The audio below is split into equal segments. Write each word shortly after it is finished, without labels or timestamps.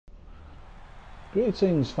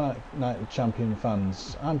Greetings Fight Night Champion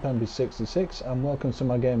fans, I'm PEMBY'S and welcome to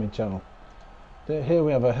my gaming channel. Here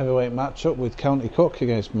we have a heavyweight matchup with County Cook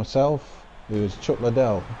against myself, who is Chuck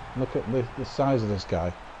Lidell. Look at the size of this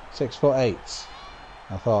guy, 6'8".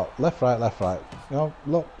 I thought, left, right, you know,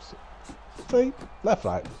 look, see, left,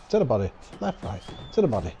 right, to the body, left, right, to the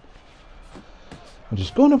body. I'm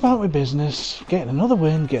just going about my business, getting another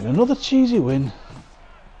win, getting another cheesy win.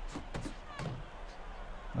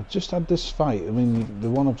 I just had this fight, I mean the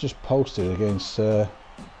one I've just posted against the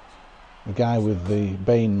guy with the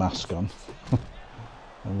Bane mask on.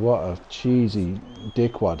 And what a cheesy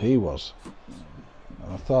dickwad he was.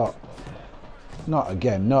 And I thought, not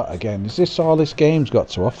again, is this all this game's got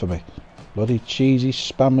to offer me? Bloody cheesy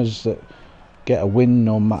spammers that get a win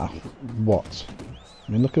no matter what.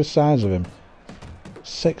 I mean look at the size of him,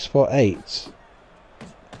 6'8",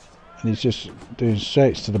 and he's just doing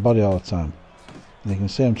straights to the body all the time. And you can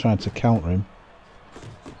see I'm trying to counter him.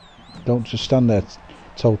 Don't just stand there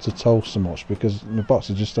toe to toe so much, because my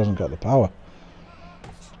boxer just hasn't got the power.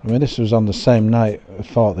 I mean this was on the same night I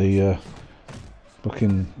fought the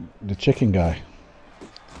chicken guy.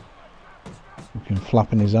 Looking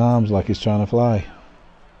flapping his arms like he's trying to fly.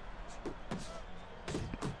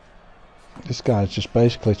 This guy's just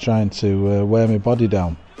basically trying to wear my body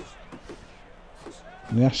down.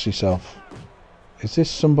 And you ask yourself, is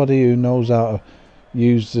this somebody who knows how to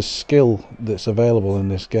use the skill that's available in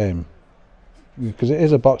this game? Because it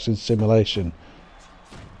is a boxing simulation,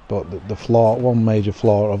 but the flaw, one major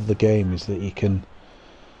flaw of the game is that you can,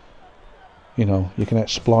 you know, you can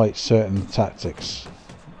exploit certain tactics.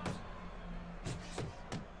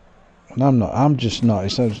 And I'm just not,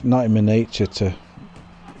 it's not in my nature to,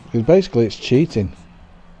 because basically it's cheating.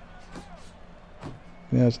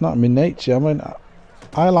 Yeah, it's not in my nature. I mean,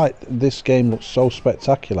 I like this game looks so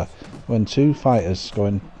spectacular when two fighters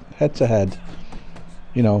going head to head,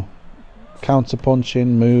 you know, counter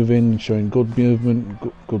punching, moving, showing good movement,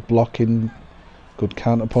 good blocking, good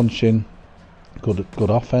counter punching, good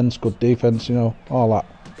offense, good defense, you know, all that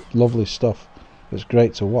lovely stuff. It's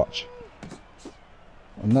great to watch,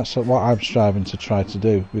 and that's what I'm striving to try to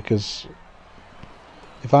do, because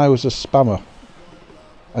if I was a spammer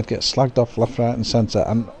I'd get slagged off left, right and centre,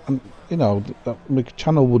 and you know, my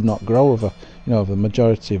channel would not grow if the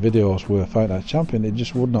majority of videos were Fight Night Champion. It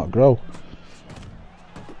just would not grow.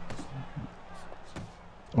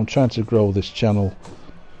 I'm trying to grow this channel.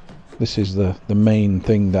 This is the main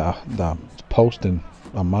thing that I'm posting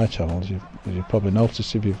on my channel, as you've probably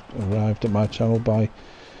noticed if you've arrived at my channel by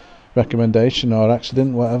recommendation or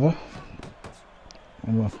accident, whatever.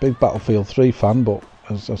 I'm a big Battlefield 3 fan, but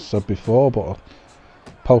as I said before, but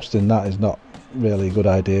posting that is not really a good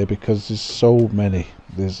idea, because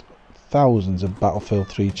there's thousands of Battlefield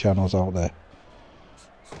 3 channels out there.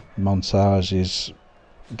 Montages,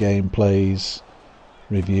 gameplays,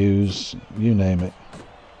 reviews, you name it.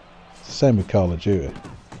 It's the same with Call of Duty.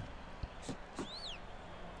 I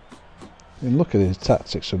mean, look at his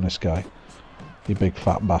tactics from this guy, you big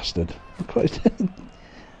fat bastard.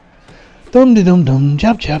 Dum de dum dum,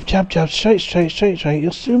 jab jab jab jab, straight,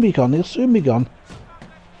 you'll soon be gone.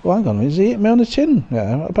 Oh, hang on, is he hitting me on the chin?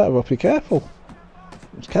 Yeah, I better be careful.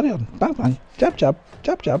 Let's carry on. Bang bang, jab jab,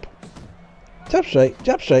 jab jab, jab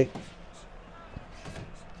straight.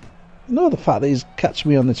 You know the fact that he's catching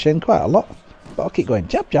me on the chin quite a lot, but I'll keep going.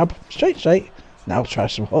 Jab jab, straight. Now try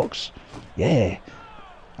some hooks. Yeah,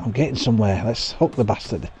 I'm getting somewhere. Let's hook the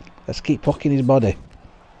bastard. Let's keep hooking his body.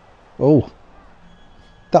 Oh,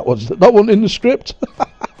 that wasn't in the script.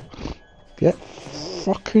 Get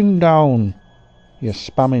fucking down. You're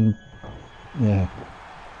spamming, yeah,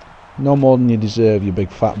 no more than you deserve, you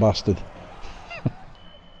big fat bastard.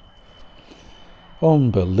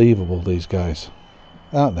 Unbelievable, these guys,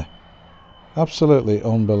 aren't they? Absolutely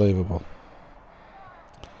unbelievable.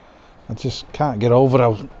 I just can't get over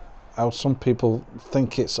how some people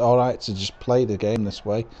think it's alright to just play the game this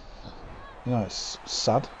way. You know, it's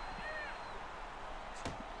sad.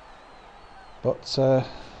 But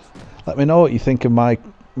let me know what you think of my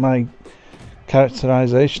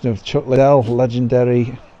characterisation of Chuck Lidell,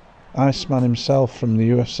 legendary Iceman himself from the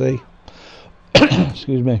UFC.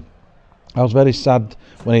 Excuse me. I was very sad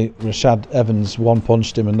when Rashad Evans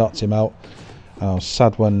one-punched him and knocked him out. I was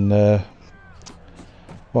sad when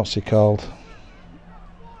what's he called?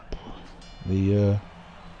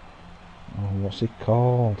 What's he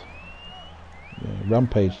called?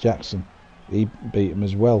 Rampage Jackson. He beat him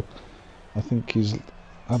as well. I think he's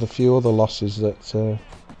had a few other losses that.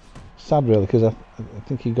 Sad really, because I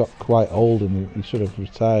think he got quite old and he should have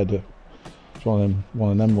retired. It's one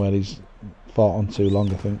of them where he's fought on too long,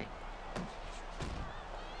 I think.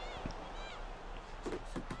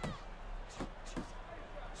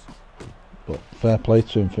 But fair play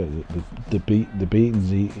to him for the beatings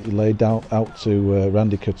he laid out to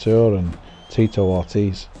Randy Couture and Tito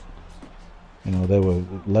Ortiz. You know, they were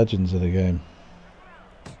legends of the game.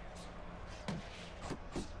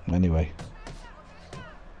 Anyway,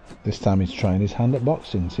 this time he's trying his hand at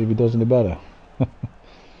boxing, see if he does any better.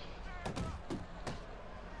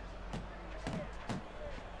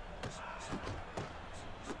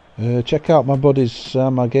 Check out my buddies,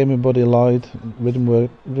 my gaming buddy Lloyd,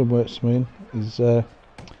 Rhythmworks,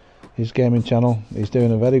 his gaming channel. He's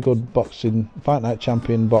doing a very good boxing, Fight Night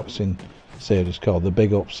Champion boxing series called the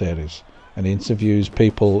Big Up series, and he interviews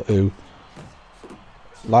people who,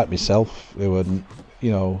 like myself, who are,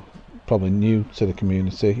 you know, probably new to the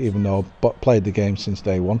community, even though I've played the game since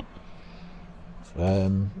day one.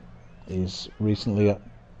 He's recently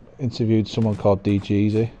interviewed someone called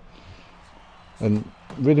DGeezy, and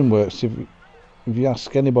Rhythmworks, if you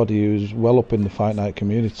ask anybody who's well up in the Fight Night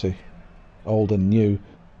community, old and new,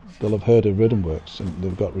 they'll have heard of Rhythmworks, and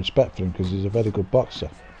they've got respect for him because he's a very good boxer.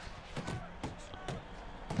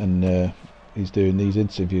 And he's doing these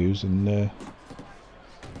interviews, and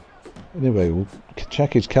anyway, we'll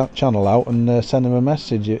check his channel out and send him a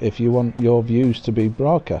message if you want your views to be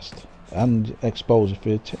broadcast and exposure for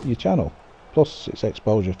your channel. Plus it's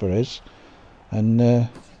exposure for his, and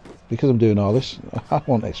because I'm doing all this, I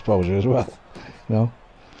want exposure as well, you know.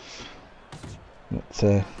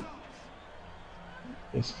 But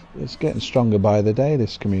it's getting stronger by the day,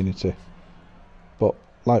 this community. But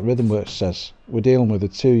like Rhythmworks says, we're dealing with a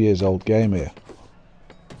 2 years old game here,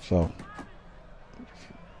 so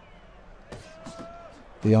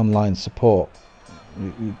the online support,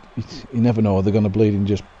 you never know, they're going to bleed and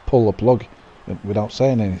just pull the plug without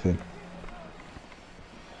saying anything.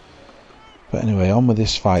 But anyway, on with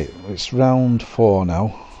this fight. It's round 4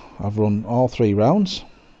 now. I've run all 3 rounds,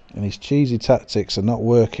 and his cheesy tactics are not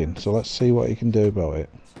working, so let's see what he can do about it.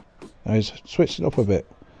 Now he's switched it up a bit,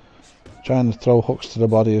 trying to throw hooks to the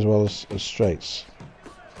body as well as straights.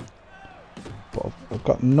 But I've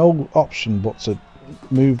got no option but to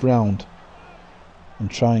move round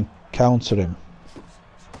and try and counter him.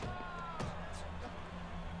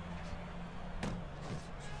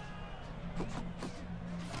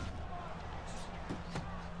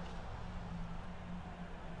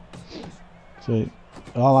 So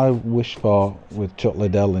all I wish for with Chuck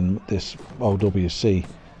Liddell in this OWC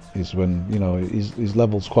is when, you know, his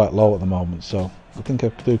level's quite low at the moment, so I think I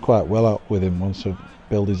could do quite well out with him once I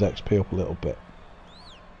build his XP up a little bit.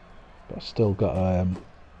 But I've still got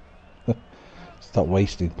to stop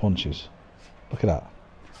wasting punches. Look at that.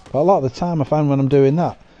 But a lot of the time I find when I'm doing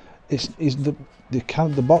that,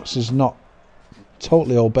 the box is not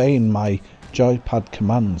totally obeying my joypad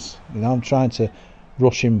commands. You know, I'm trying to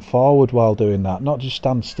rush him forward while doing that, not just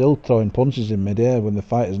stand still throwing punches in mid-air when the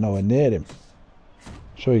fighter's nowhere near him. I'm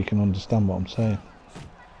sure you can understand what I'm saying.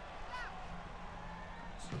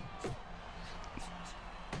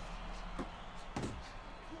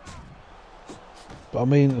 But I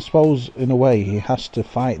mean, I suppose in a way he has to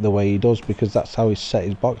fight the way he does because that's how he's set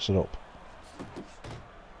his boxer up.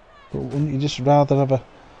 But wouldn't you just rather have a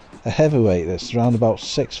heavyweight that's around about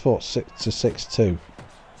 6 foot 6 to 6'2",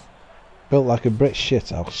 built like a brick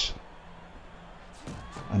shithouse,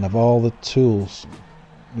 and have all the tools?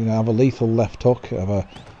 You know, have a lethal left hook, have a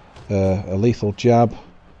lethal jab,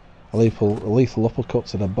 a lethal uppercut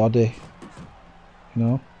to the body. You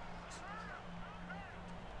know,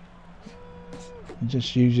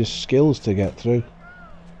 just use your skills to get through.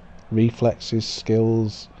 Reflexes,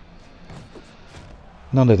 skills.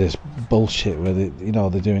 None of this bullshit where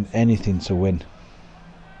they're doing anything to win.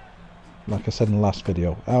 Like I said in the last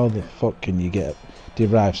video, how the fuck can you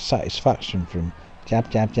derive satisfaction from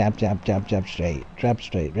jab, jab, jab, jab, jab, jab straight, jab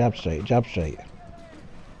straight, jab straight, jab straight?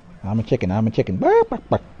 I'm a chicken, I'm a chicken.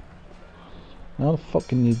 How the fuck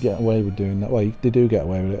can you get away with doing that? Well, they do get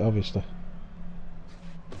away with it, obviously.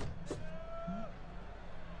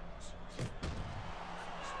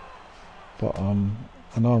 But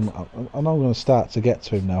I know I'm going to start to get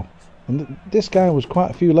to him now. And this guy was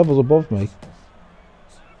quite a few levels above me.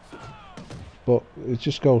 But it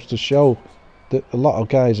just goes to show that a lot of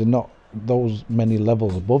guys are not those many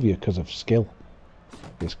levels above you because of skill.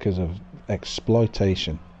 It's because of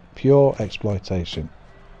exploitation, pure exploitation.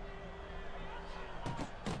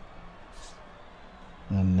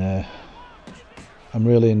 And I'm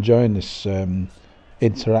really enjoying this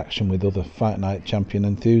interaction with other Fight Night Champion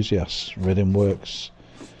enthusiasts. Rhythmworks,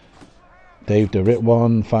 Dave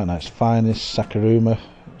DeRitwan, Fight Night's Finest, Sakuruba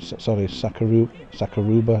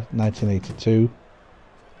 1982.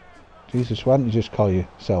 Jesus, why don't you just call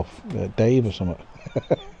yourself Dave or something?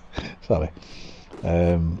 Sorry.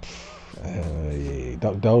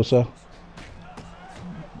 Doc Dozer.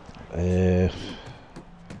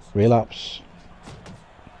 Relapse.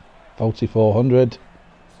 4400.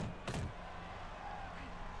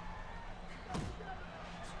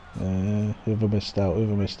 Who have I missed out? Who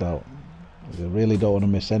have I missed out? I really don't want to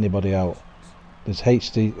miss anybody out. There's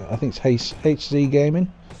HD, I think it's HZ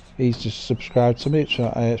Gaming. He's just subscribed to me, which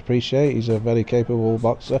I appreciate. He's a very capable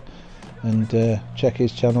boxer, and check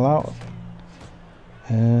his channel out.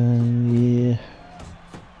 And yeah,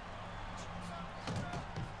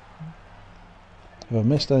 if I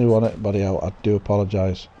missed anybody out, I do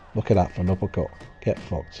apologise. Look at that for an uppercut. Get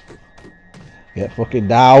fucked. Get fucking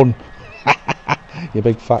down. You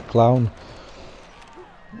big fat clown.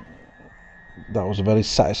 That was a very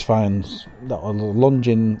satisfying, that was a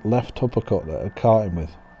lunging left uppercut that I caught him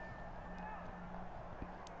with.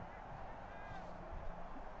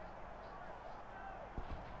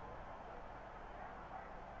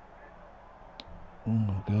 Oh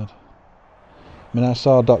my god. I mean, I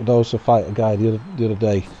saw Doc Dozer fight a guy the other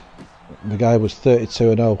day. The guy was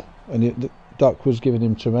 32-0, and Doc was giving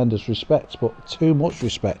him tremendous respect, but too much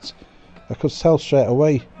respect. I could tell straight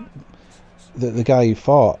away that the guy he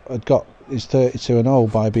fought had got his 32-0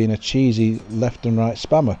 by being a cheesy left and right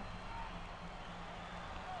spammer.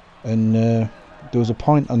 And there was a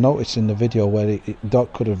point I noticed in the video where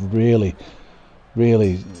Doc could have really,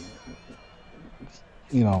 you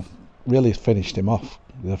know, really finished him off.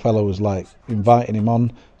 The fellow was like inviting him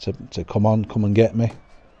on to come and get me,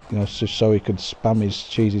 you know, just so he could spam his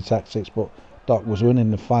cheesy tactics. But Doc was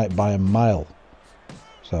winning the fight by a mile.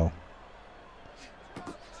 So,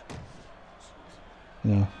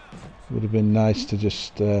 you know, it would have been nice to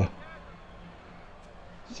just see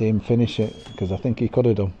him finish it, because I think he could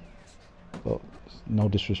have done. But no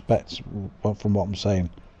disrespect from what I'm saying.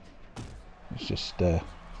 It's just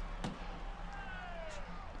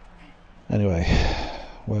anyway,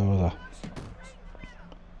 where was I?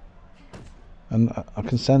 And I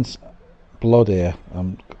can sense blood here.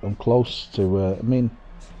 I'm close to. I mean,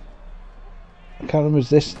 I can't remember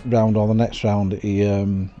if it's this round or the next round. He,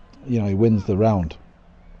 you know, he wins the round.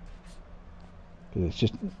 It's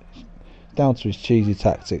just down to his cheesy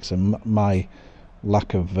tactics and my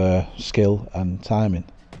lack of skill and timing.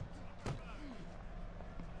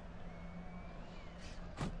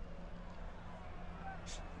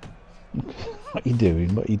 What are you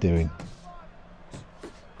doing? What are you doing?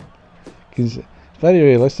 Because it's very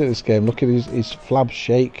realistic, this game. Look at his flab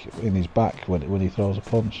shake in his back when he throws a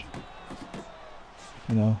punch.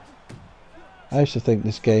 You know, I used to think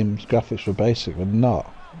this game's graphics were basic, but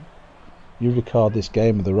not. You record this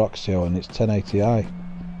game with the Roxio and it's 1080i.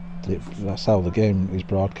 That's how the game is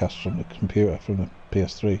broadcast from the computer, from the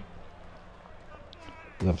PS3.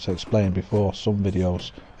 As I've explained before, some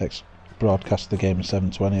videos broadcast the game in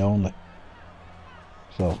 720 only.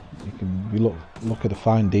 So you look at the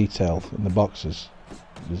fine detail in the boxes.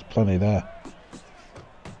 There's plenty there.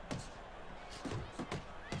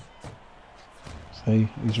 See,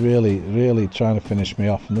 he's really trying to finish me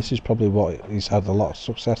off, and this is probably what he's had a lot of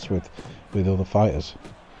success with other fighters.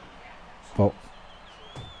 But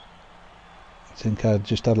I think I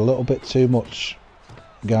just had a little bit too much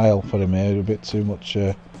guile for him here, a bit too much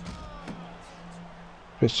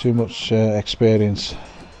experience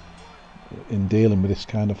in dealing with this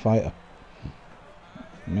kind of fighter.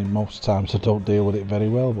 I mean, most times I don't deal with it very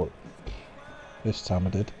well, but this time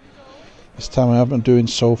I did. This time I haven't doing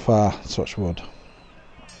so far, touch wood.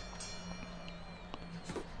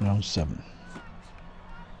 Round 7.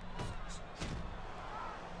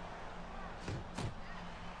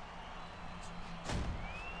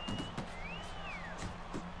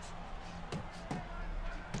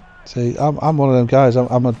 See, I'm one of them guys.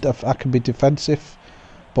 I can be defensive,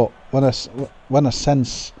 but when I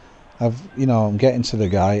sense I'm getting to the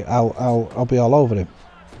guy, I'll be all over him.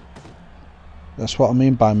 That's what I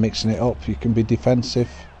mean by mixing it up. You can be defensive,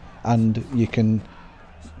 and you can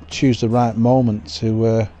choose the right moment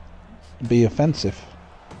to be offensive.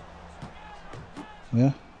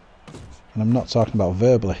 Yeah, and I'm not talking about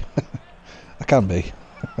verbally. I can be,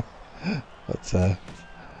 but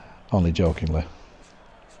only jokingly.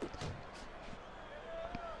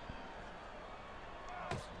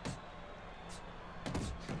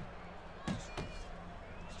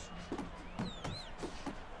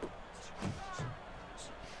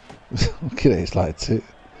 Look at it, it's like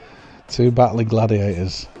two battling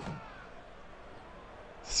gladiators.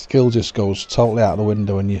 Skill just goes totally out the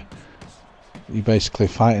window, and you're basically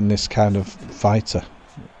fighting this kind of fighter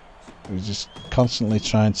who's just constantly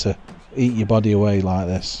trying to eat your body away like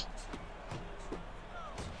this.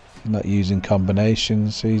 You're not using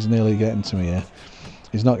combinations. He's nearly getting to me here.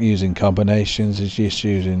 He's not using combinations, he's just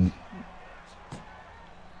using,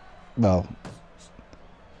 well,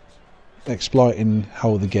 exploiting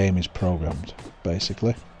how the game is programmed,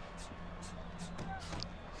 basically.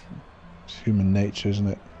 It's human nature, isn't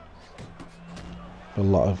it? For a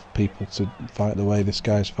lot of people to fight the way this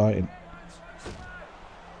guy's fighting.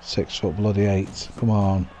 6'8", bloody 8. Come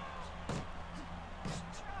on.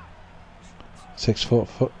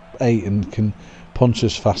 6'8" and can punch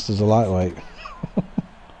as fast as a lightweight.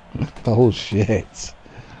 Oh shit.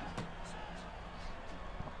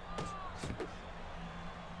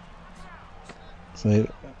 See,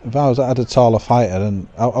 if I had a taller fighter, then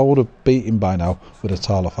I would have beat him by now with a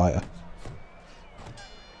taller fighter.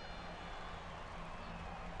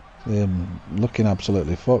 See, I'm looking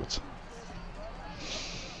absolutely fucked.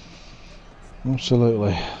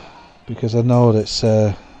 Absolutely. Because I know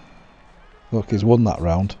that look, he's won that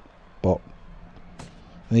round, but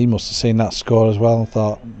he must have seen that score as well and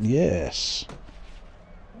thought, yes,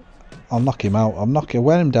 I'll knock him out. I'll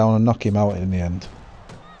wear him down and knock him out in the end.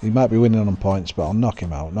 He might be winning on points, but I'll knock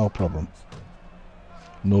him out, no problem.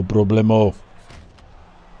 No problemo.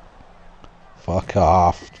 Fuck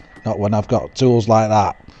off. Not when I've got tools like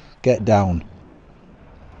that. Get down.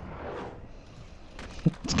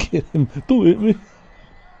 Let's get him. Don't hit me.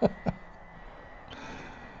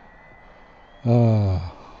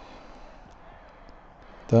 Oh.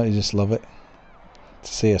 Don't you just love it?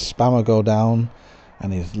 To see a spammer go down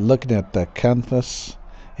and he's looking at the canvas,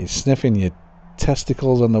 he's sniffing your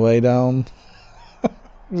testicles on the way down.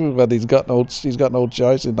 But he's got no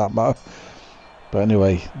choice in that matter. But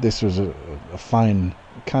anyway, this was a fine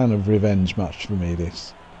kind of revenge match for me,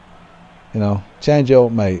 this. You know, change it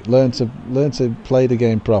up, mate. Learn to play the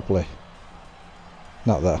game properly.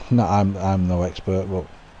 Not I'm no expert, but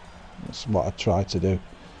that's what I try to do.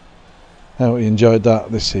 I hope you enjoyed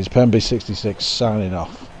that. This is PEMBY'S 66 signing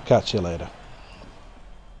off. Catch you later.